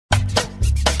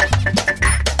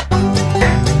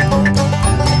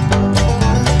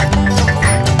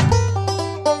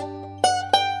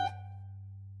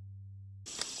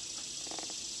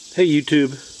Hey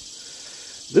YouTube,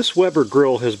 this Weber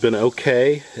grill has been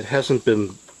okay. It hasn't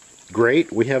been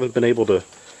great. We haven't been able to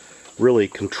really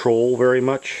control very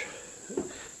much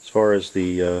as far as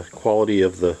the quality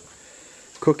of the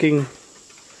cooking.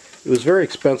 It was very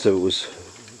expensive. It was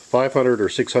 $500 or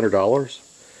 $600.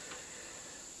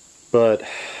 But,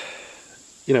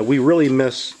 you know, we really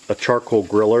miss a charcoal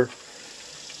griller.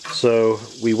 So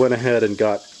we went ahead and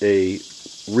got a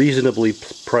reasonably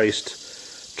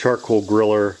priced charcoal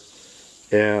griller,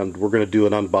 and we're going to do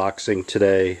an unboxing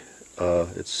today.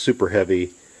 It's super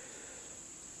heavy.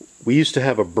 We used to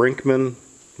have a Brinkman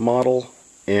model,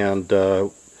 and that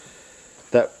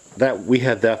we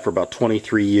had that for about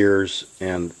 23 years,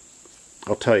 and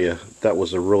I'll tell you, that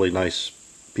was a really nice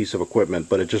piece of equipment,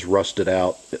 but it just rusted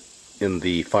out in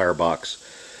the firebox,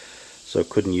 so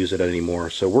couldn't use it anymore.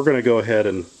 So we're going to go ahead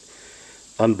and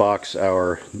unbox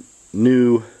our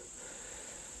new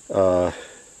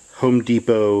Home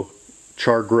Depot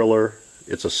Char griller.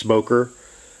 It's a smoker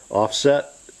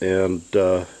offset, and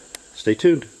stay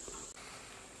tuned.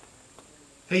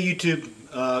 Hey YouTube,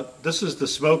 this is the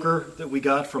smoker that we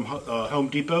got from Home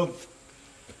Depot,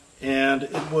 and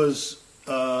it was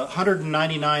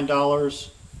 $199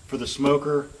 for the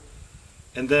smoker,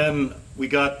 and then we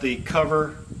got the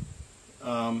cover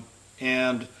and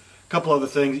a couple other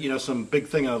things, you know, some big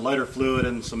thing of lighter fluid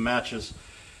and some matches,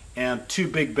 and 2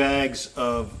 big bags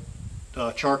of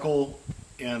charcoal,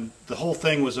 and the whole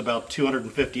thing was about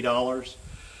 $250.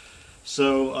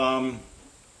 So,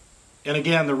 and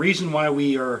again, the reason why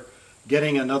we are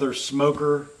getting another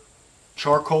smoker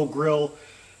charcoal grill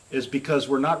is because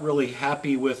we're not really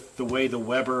happy with the way the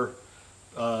Weber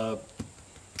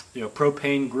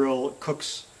propane grill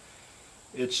cooks.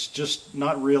 It's just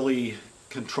not really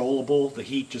controllable. The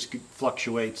heat just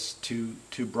fluctuates too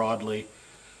broadly.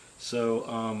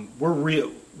 So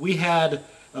we had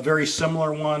a very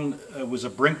similar one. It was a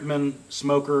Brinkman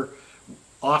smoker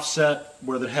offset,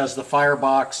 where it has the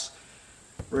firebox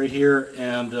right here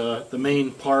and the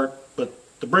main part, but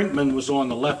the Brinkman was on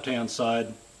the left hand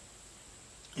side,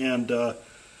 and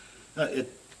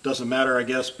it doesn't matter, I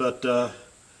guess, but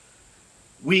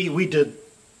we did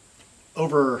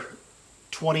over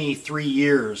 23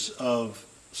 years of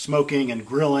smoking and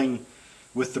grilling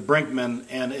with the Brinkman,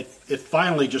 and it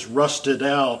finally just rusted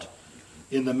out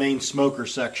in the main smoker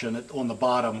section on the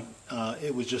bottom.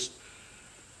 It was just,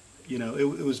 you know,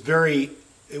 it was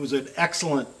an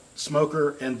excellent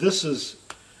smoker, and this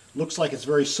looks like it's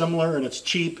very similar, and it's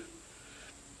cheap,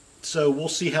 so we'll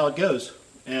see how it goes.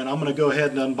 And I'm going to go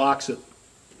ahead and unbox it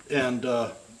and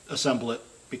assemble it,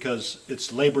 because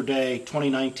it's Labor Day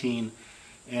 2019,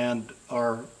 and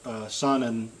our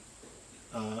son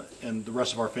and the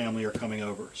rest of our family are coming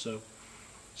over, so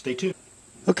stay tuned.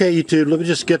 Okay YouTube, let me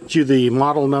just get you the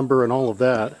model number and all of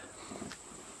that.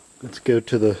 Let's go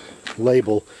to the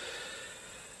label.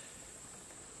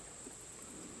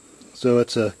 So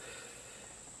it's a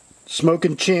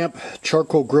Smokin Champ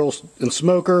charcoal grill and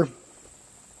smoker,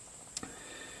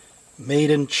 made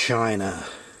in China.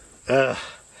 Oh,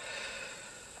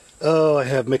 I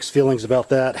have mixed feelings about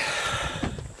that.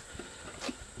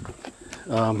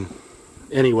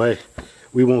 Anyway,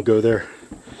 we won't go there.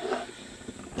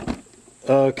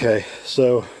 Okay,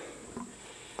 so,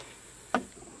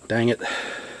 dang it.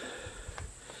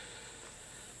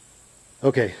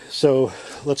 Okay, so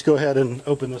let's go ahead and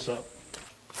open this up.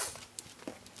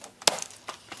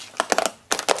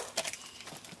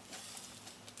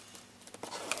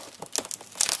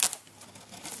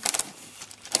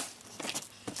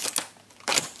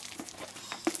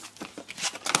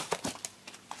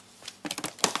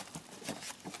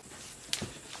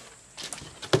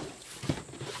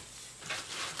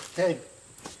 Okay.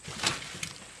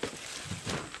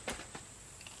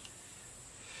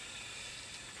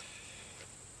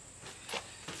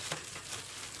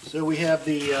 So we have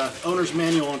the owner's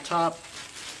manual on top.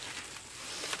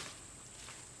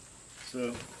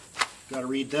 So, got to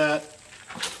read that.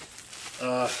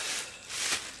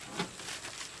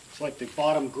 It's like the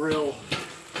bottom grill.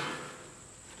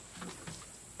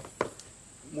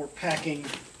 More packing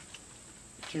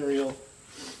material.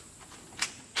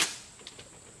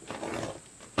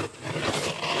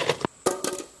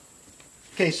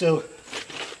 Okay, so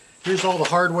here's all the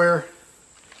hardware.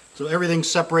 So everything's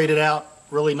separated out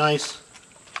really nice.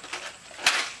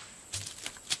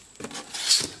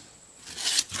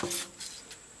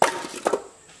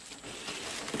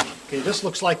 Okay, this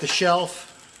looks like the shelf.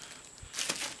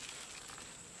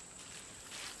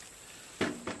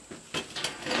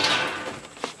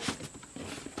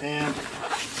 And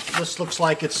this looks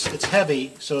like it's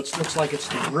heavy, so it looks like it's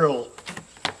the grill.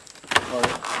 Or,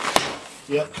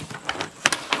 yep.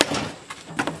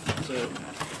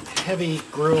 heavy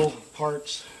grill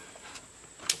parts.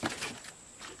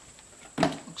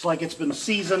 Looks like it's been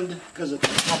seasoned because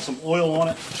it's got some oil on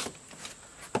it.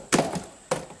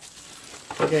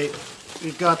 Okay,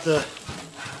 we've got the,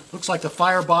 looks like the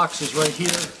firebox is right here.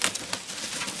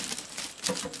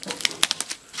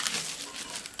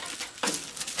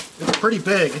 It's pretty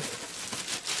big.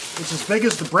 It's as big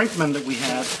as the Brinkman that we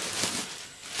had.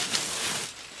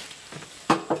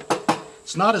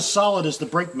 It's not as solid as the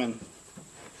Brinkman.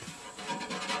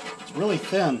 It's really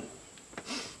thin.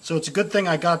 So it's a good thing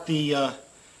I got the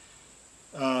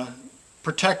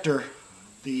protector,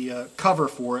 the cover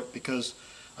for it, because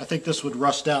I think this would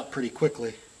rust out pretty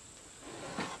quickly.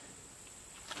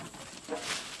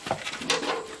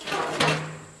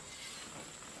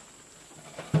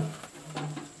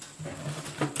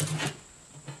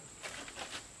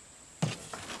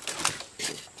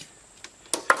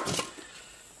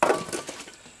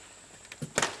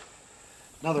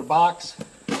 Another box.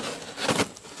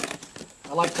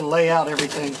 I like to lay out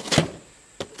everything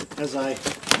as I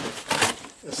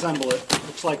assemble it.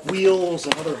 Looks like wheels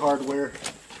and other hardware.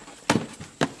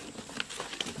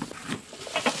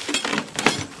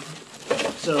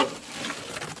 So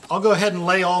I'll go ahead and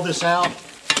lay all this out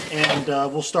and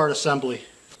we'll start assembly.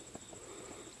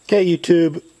 Okay,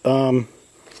 YouTube,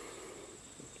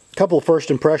 couple of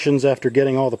first impressions after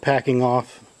getting all the packing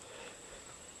off.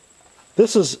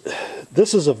 This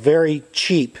is a very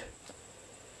cheap,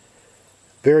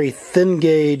 very thin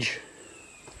gauge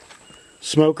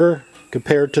smoker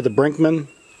compared to the Brinkman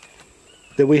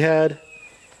that we had,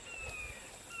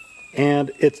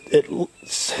 and it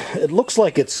looks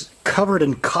like it's covered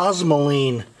in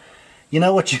cosmoline. You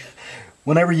know what?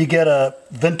 Whenever you get a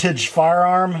vintage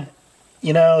firearm,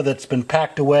 you know, that's been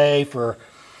packed away for,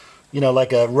 you know,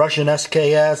 like a Russian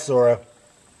SKS or a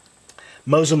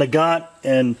Mosin Nagant,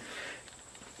 and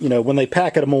you know, when they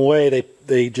pack them away,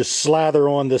 they just slather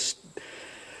on this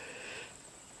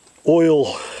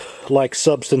oil-like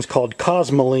substance called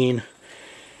cosmoline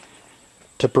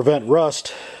to prevent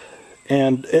rust.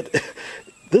 And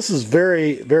this is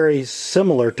very, very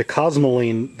similar to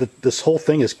cosmoline that this whole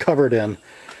thing is covered in.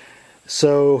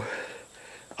 So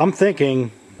I'm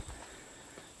thinking,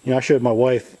 you know, I showed my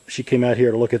wife, she came out here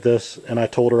to look at this, and I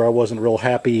told her I wasn't real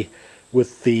happy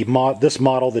with the this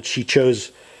model that she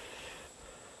chose,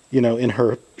 you know, in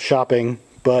her shopping.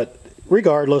 But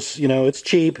regardless, you know, it's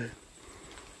cheap,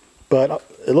 but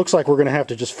it looks like we're going to have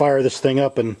to just fire this thing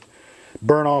up and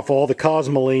burn off all the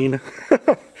cosmoline.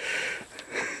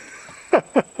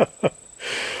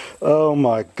 Oh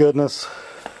my goodness.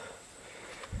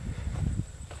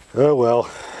 Oh well.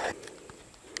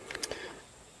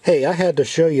 Hey, I had to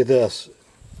show you this.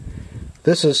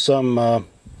 This is some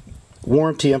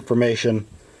warranty information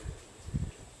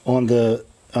on the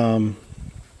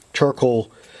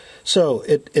charcoal. So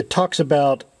it talks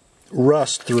about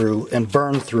rust through and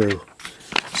burn through.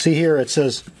 See here, it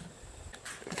says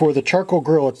for the charcoal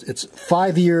grill, it's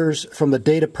 5 years from the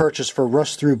date of purchase for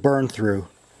rust through, burn through.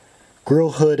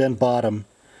 Grill hood and bottom.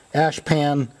 Ash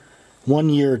pan, 1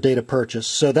 year date of purchase.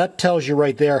 So that tells you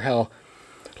right there how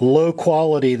low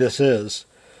quality this is.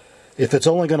 If it's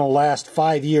only going to last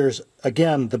 5 years,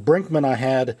 again, the Brinkman I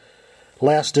had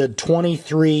lasted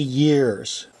 23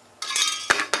 years.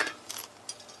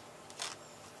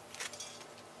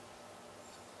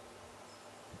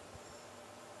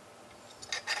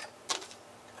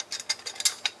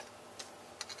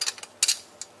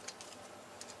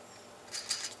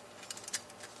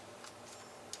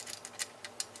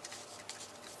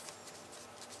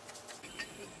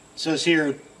 It says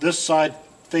here, this side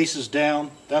faces down,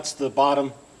 that's the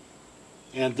bottom,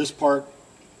 and this part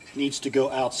needs to go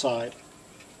outside.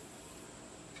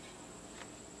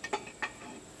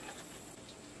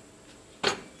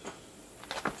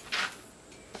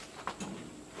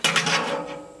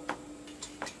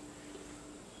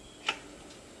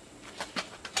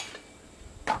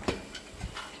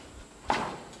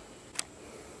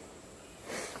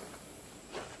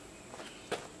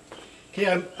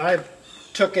 Okay, I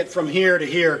took it from here to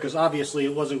here because obviously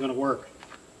it wasn't going to work.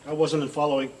 I wasn't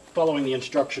following the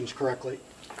instructions correctly.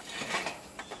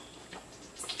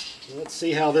 Let's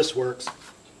see how this works.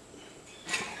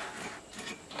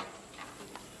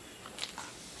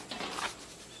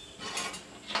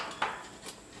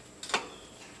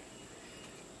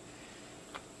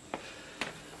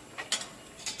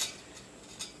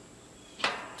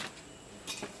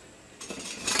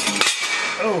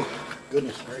 Oh,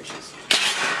 goodness gracious.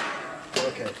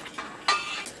 Okay.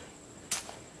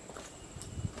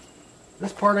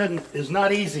 This part is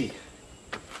not easy.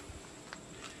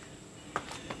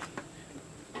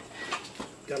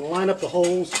 Got to line up the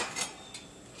holes.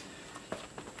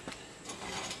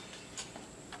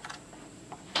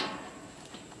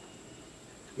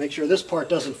 Make sure this part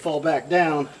doesn't fall back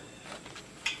down.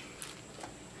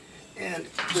 And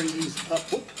bring these up.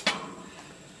 Whoop.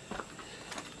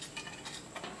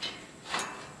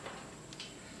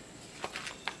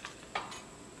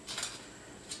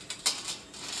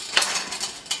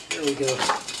 There we go.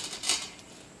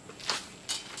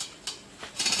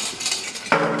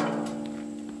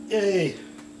 Yay!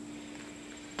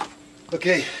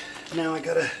 Okay, now I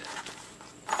gotta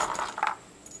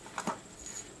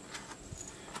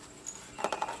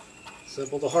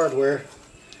assemble the hardware.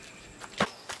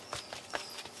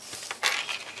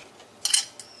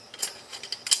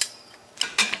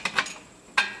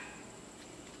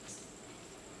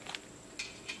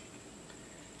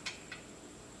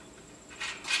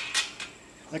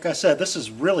 Like I said, this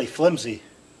is really flimsy.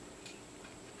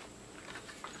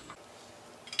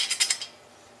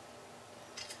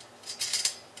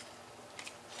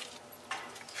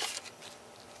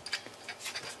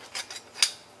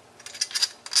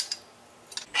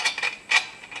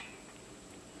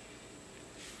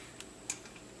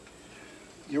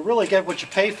 You really get what you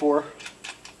pay for.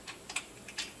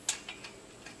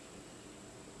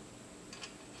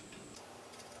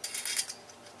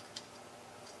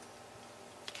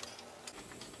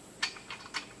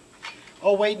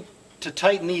 I'll wait to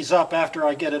tighten these up after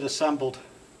I get it assembled,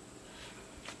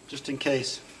 just in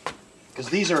case, because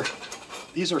these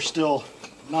are still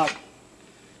not,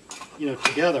 you know,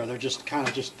 together. They're just kind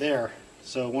of just there.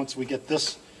 So once we get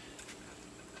this,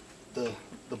 the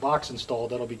box installed,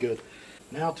 that'll be good.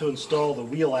 Now to install the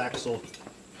wheel axle.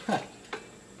 Gotta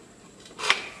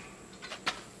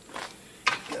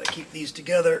keep these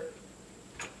together.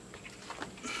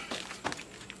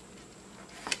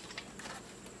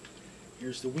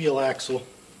 Here's the wheel axle.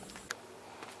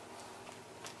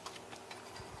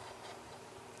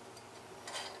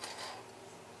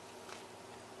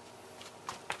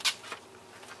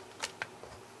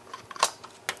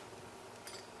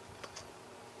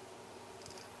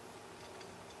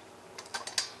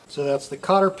 So that's the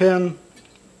cotter pin,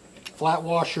 flat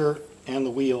washer, and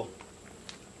the wheel.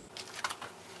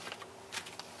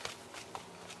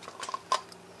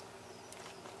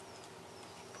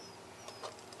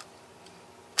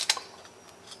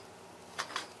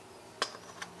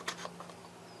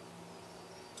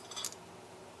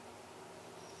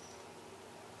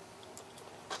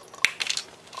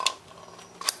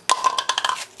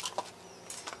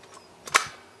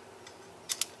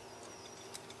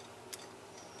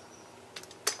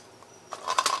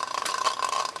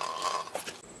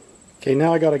 Okay,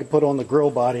 now I got to put on the grill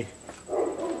body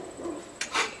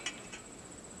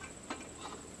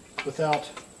without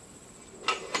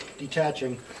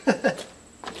detaching.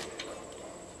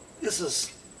 This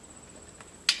is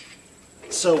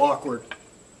so awkward.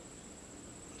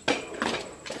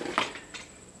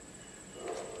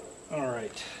 All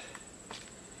right.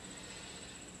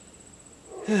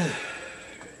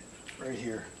 Right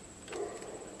here.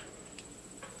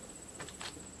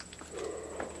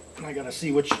 I got to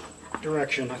see which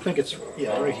direction. I think it's,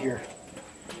 yeah, right here.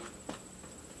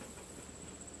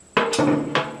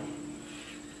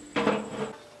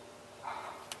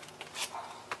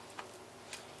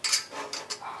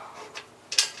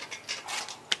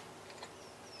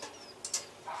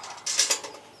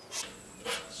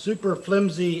 Super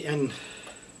flimsy and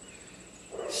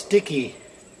sticky.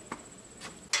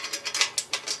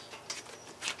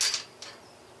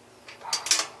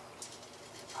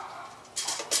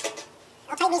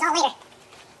 I'll tighten these all later.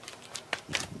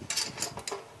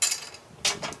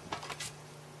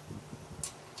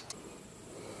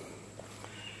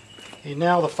 Okay,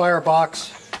 now the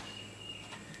firebox.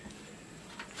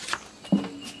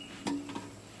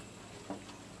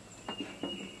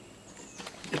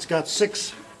 It's got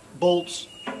 6 bolts.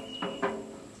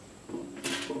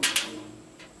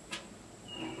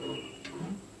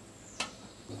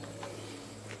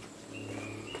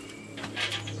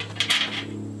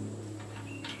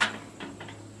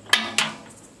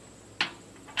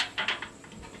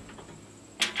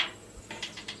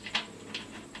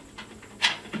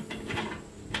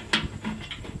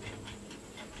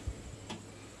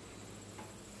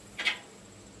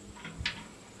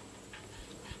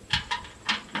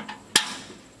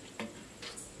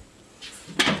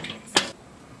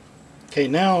 Okay,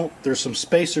 now there's some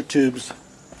spacer tubes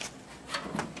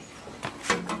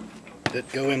that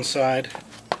go inside.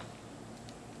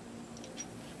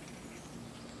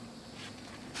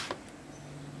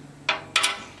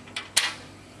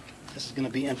 This is going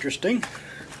to be interesting.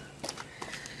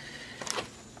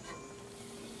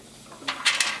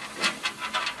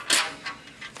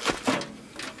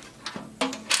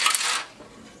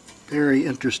 Very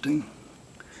interesting.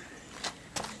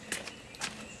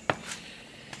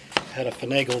 how to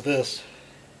finagle this.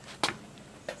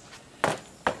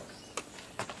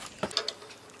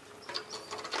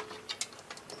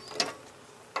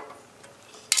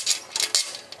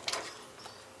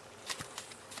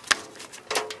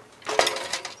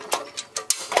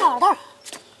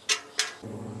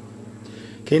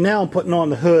 Okay, now I'm putting on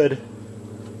the hood.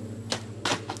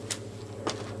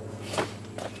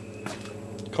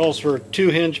 Calls for 2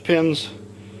 hinge pins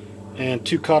and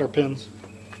 2 cotter pins.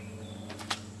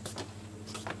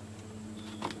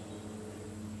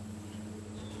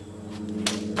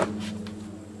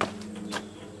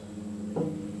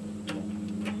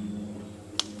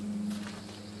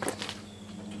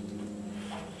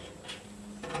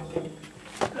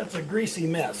 That's a greasy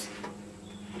mess.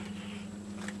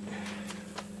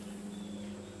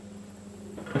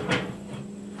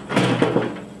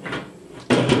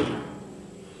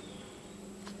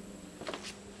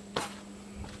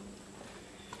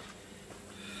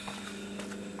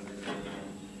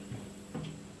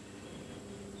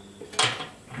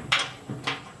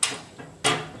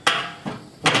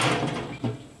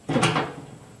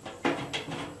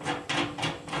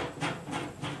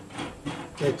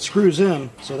 It screws in,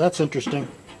 so that's interesting.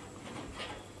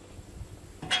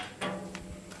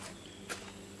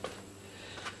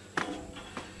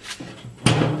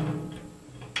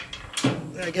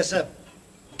 I guess that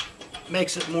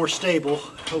makes it more stable,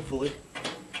 hopefully.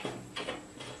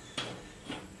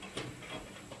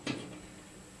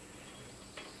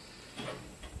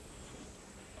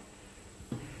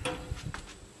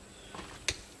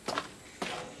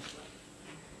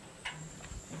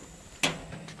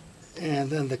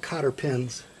 And then the cotter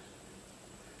pins.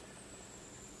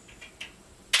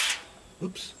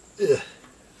 Oops,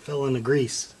 fell in the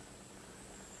grease.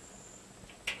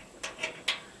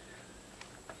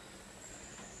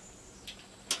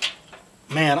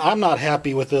 Man, I'm not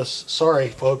happy with this. Sorry,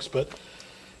 folks, but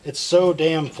it's so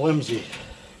damn flimsy.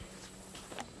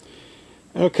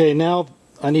 Okay, now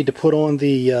I need to put on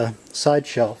the side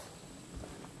shelf.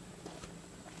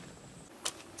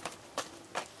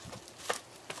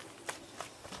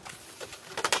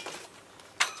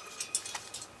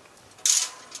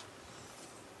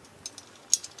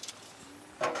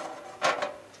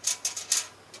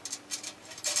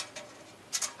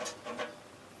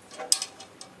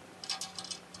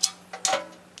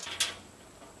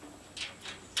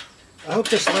 I hope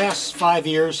this lasts 5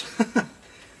 years.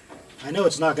 I know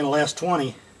it's not going to last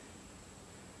 20.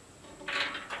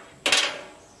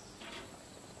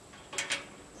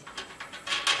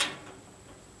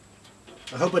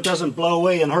 I hope it doesn't blow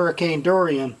away in Hurricane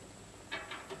Dorian.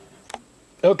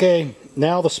 Okay,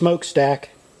 now the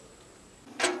smokestack.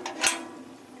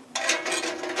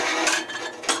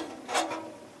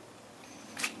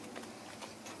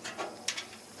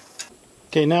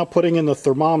 Okay, now putting in the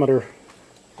thermometer.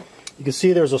 You can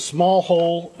see there's a small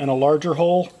hole and a larger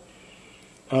hole.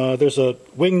 There's a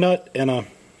wing nut and a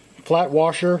flat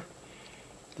washer.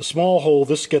 The small hole,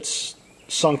 this gets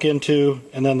sunk into,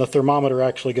 and then the thermometer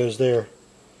actually goes there.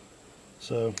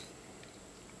 So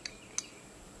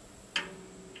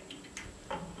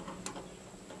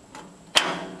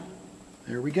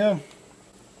there we go.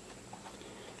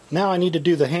 Now I need to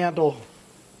do the handle.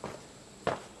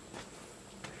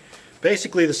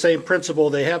 Basically the same principle.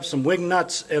 They have some wing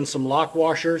nuts and some lock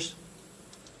washers.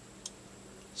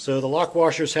 So the lock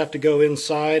washers have to go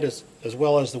inside as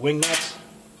well as the wing nuts.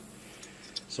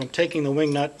 So I'm taking the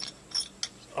wing nut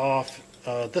off.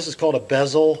 This is called a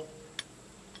bezel.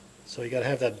 So you got to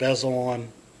have that bezel on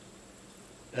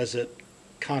as it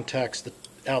contacts the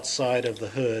outside of the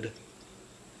hood.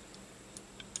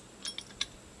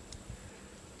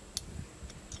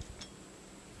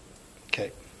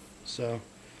 Okay, so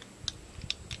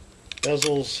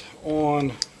bezels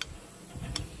on.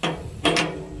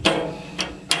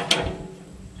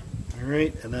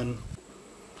 Alright, and then,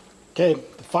 okay,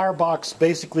 the firebox,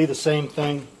 basically the same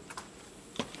thing.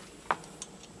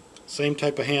 Same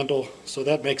type of handle, so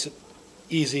that makes it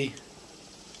easy.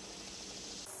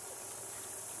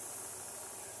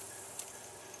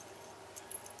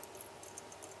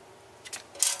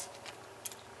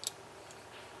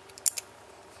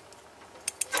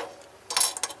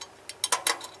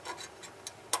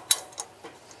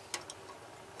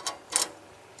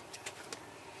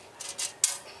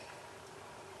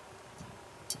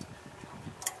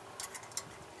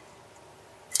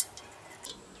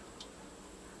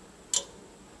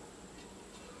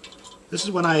 This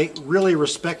is when I really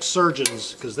respect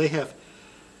surgeons, because they have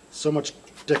so much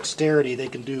dexterity. They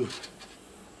can do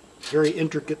very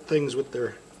intricate things with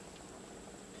their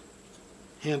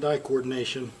hand-eye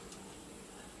coordination.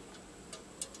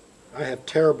 I have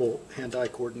terrible hand-eye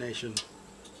coordination.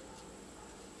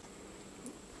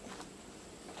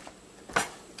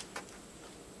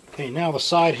 Okay, now the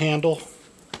side handle.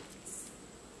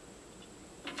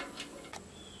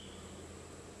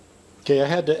 Okay, I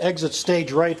had to exit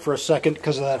stage right for a second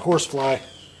because of that horsefly.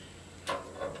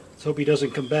 Let's hope he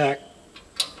doesn't come back.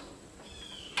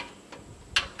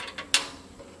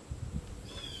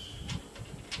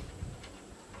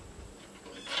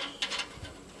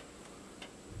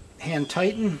 Hand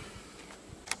tighten.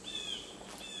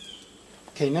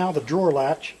 Okay, now the drawer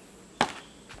latch.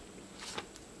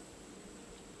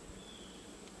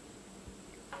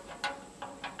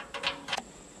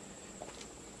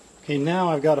 Okay, now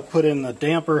I've got to put in the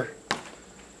damper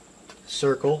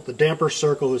circle. The damper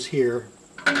circle is here.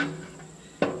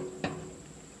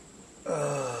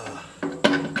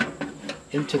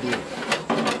 Into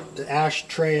the ash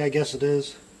tray, I guess it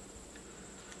is.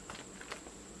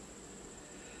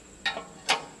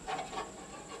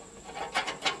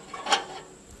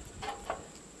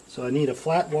 So I need a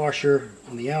flat washer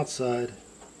on the outside.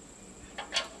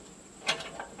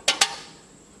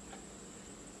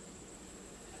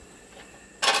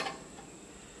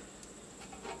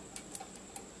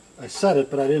 I set it,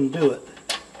 but I didn't do it.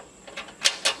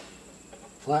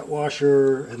 Flat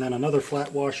washer, and then another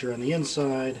flat washer on the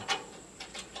inside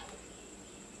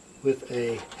with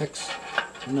a hex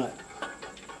nut.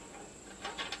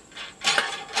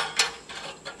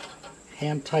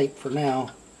 Hand tight for now.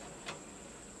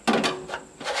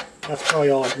 That's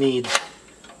probably all it needs.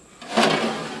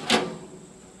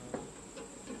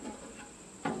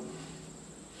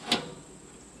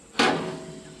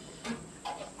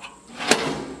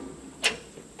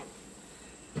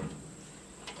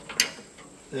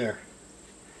 There.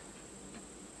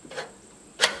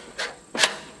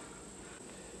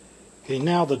 Okay,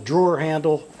 now the drawer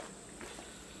handle.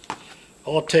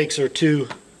 All it takes are 2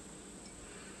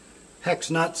 hex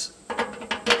nuts.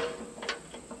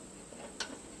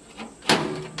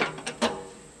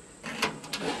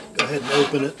 Go ahead and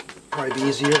open it, probably be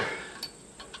easier.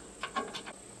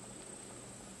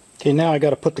 Okay, now I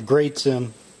got to put the grates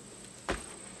in.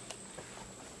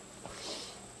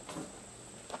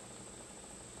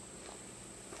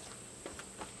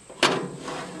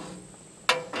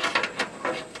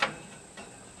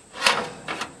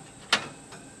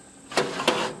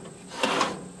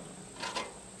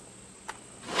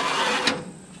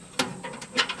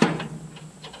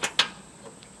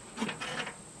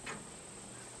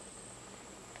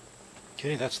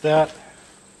 Okay, that's that.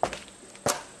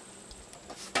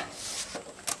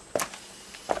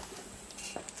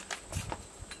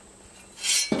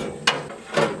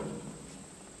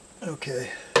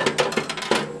 Okay.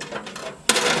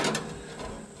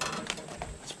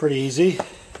 It's pretty easy.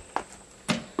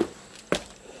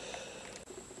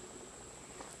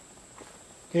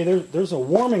 Okay, there's a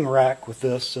warming rack with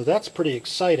this, so that's pretty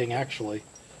exciting actually.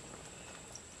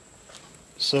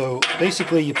 So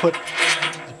basically you put the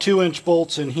 2-inch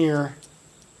bolts in here.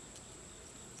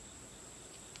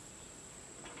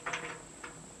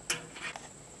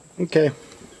 Okay.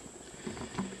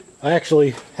 I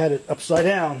actually had it upside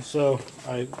down, so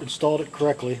I installed it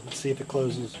correctly. Let's see if it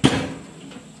closes.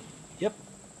 Yep.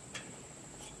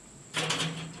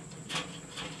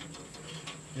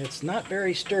 It's not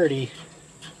very sturdy,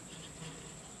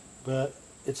 but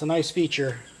it's a nice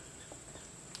feature.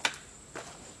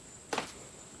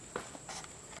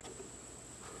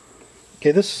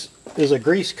 Okay, this is a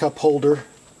grease cup holder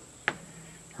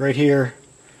right here,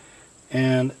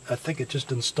 and I think it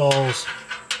just installs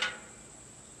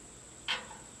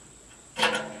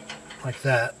like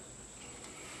that.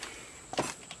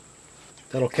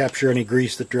 That'll capture any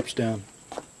grease that drips down.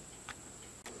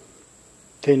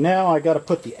 Okay, now I got to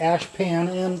put the ash pan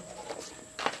in.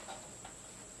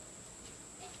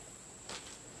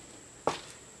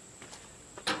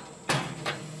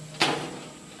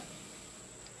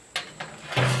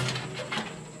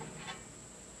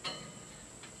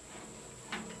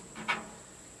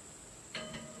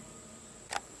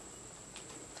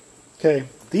 Okay,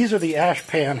 these are the ash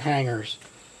pan hangers.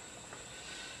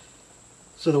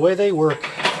 So the way they work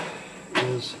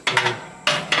is they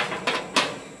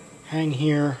hang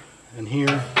here and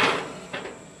here,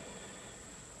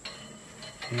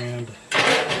 and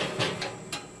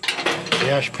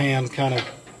the ash pan kind of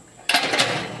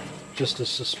just is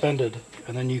suspended,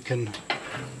 and then you can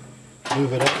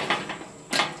move it up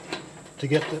to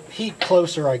get the heat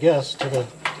closer, I guess, to the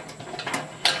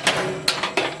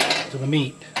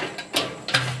meat.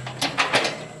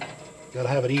 Gotta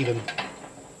have it even.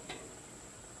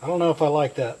 I don't know if I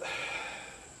like that.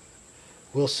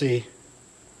 We'll see.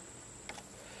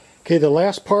 Okay, the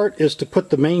last part is to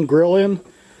put the main grill in.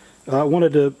 I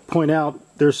wanted to point out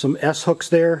there's some S-hooks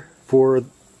there for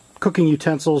cooking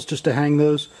utensils, just to hang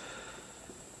those.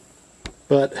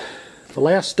 But the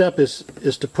last step is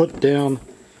to put down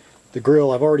the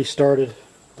grill. I've already started.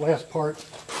 Last part.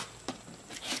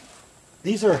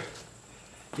 These are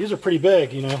pretty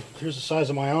big, you know. Here's the size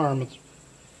of my arm.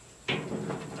 They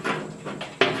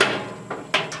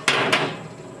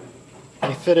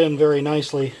fit in very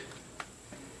nicely.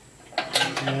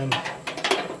 And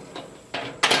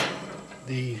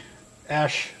the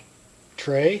ash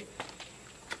tray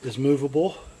is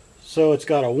movable. So it's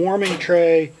got a warming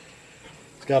tray.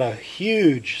 It's got a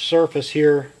huge surface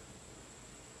here.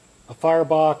 A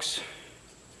firebox.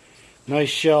 Nice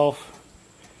shelf.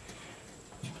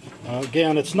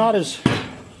 Again, it's not as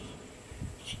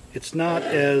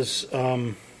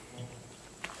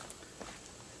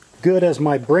good as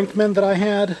my Brinkman that I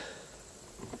had,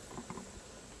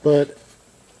 but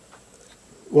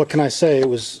what can I say? It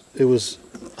was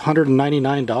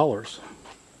 $199.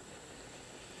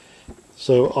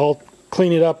 So I'll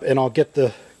clean it up and I'll get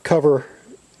the cover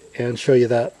and show you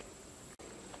that.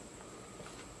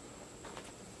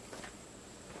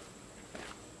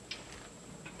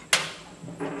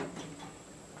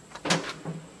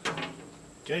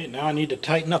 Okay, now I need to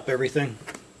tighten up everything.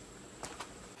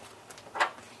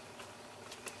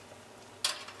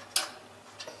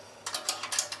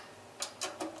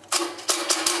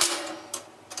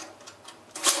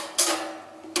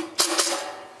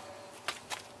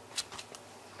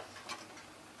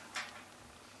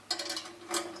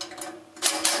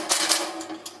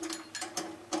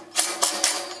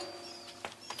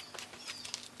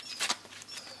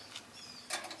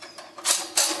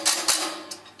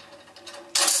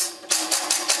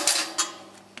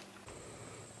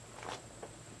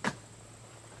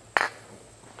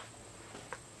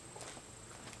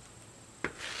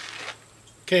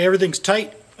 Okay, everything's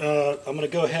tight. I'm going to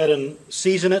go ahead and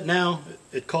season it now.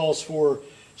 It calls for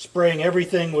spraying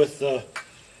everything with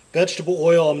vegetable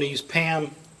oil. I'm going to use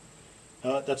Pam.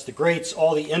 That's the grates,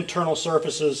 all the internal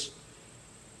surfaces,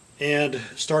 and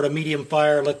start a medium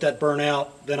fire, let that burn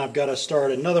out. Then I've got to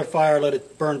start another fire, let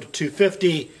it burn to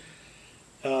 250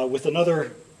 with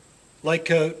another light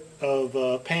coat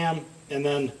of Pam, and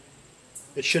then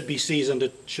it should be seasoned.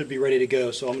 It should be ready to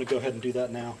go. So I'm going to go ahead and do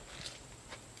that now.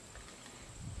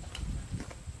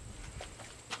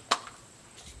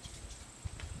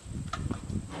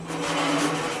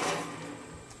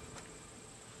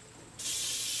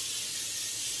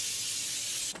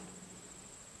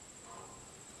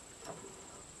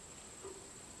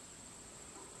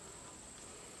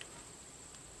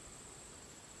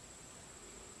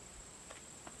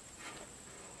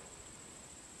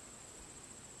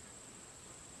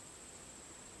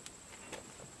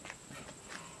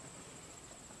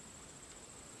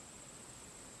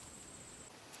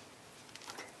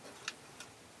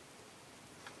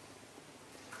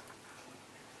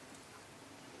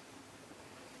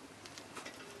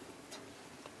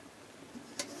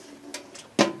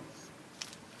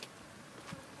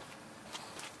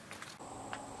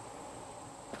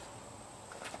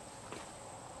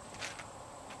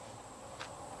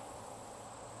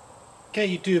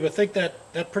 Okay, YouTube, I think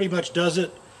that pretty much does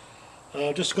it.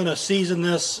 Just going to season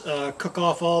this, cook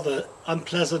off all the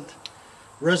unpleasant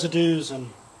residues, and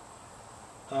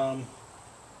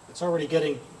it's already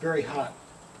getting very hot.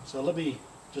 So let me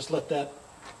just let that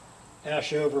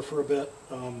ash over for a bit.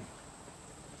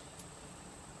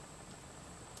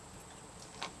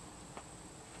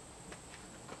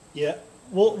 Yeah,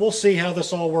 we'll see how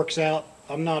this all works out.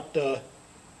 I'm not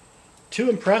too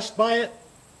impressed by it,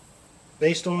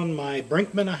 based on my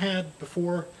Brinkman I had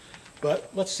before,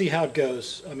 but let's see how it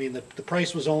goes. I mean, the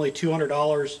price was only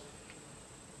 $200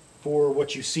 for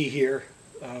what you see here.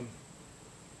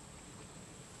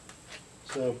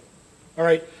 So, all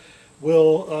right,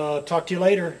 we'll talk to you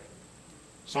later.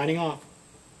 Signing off.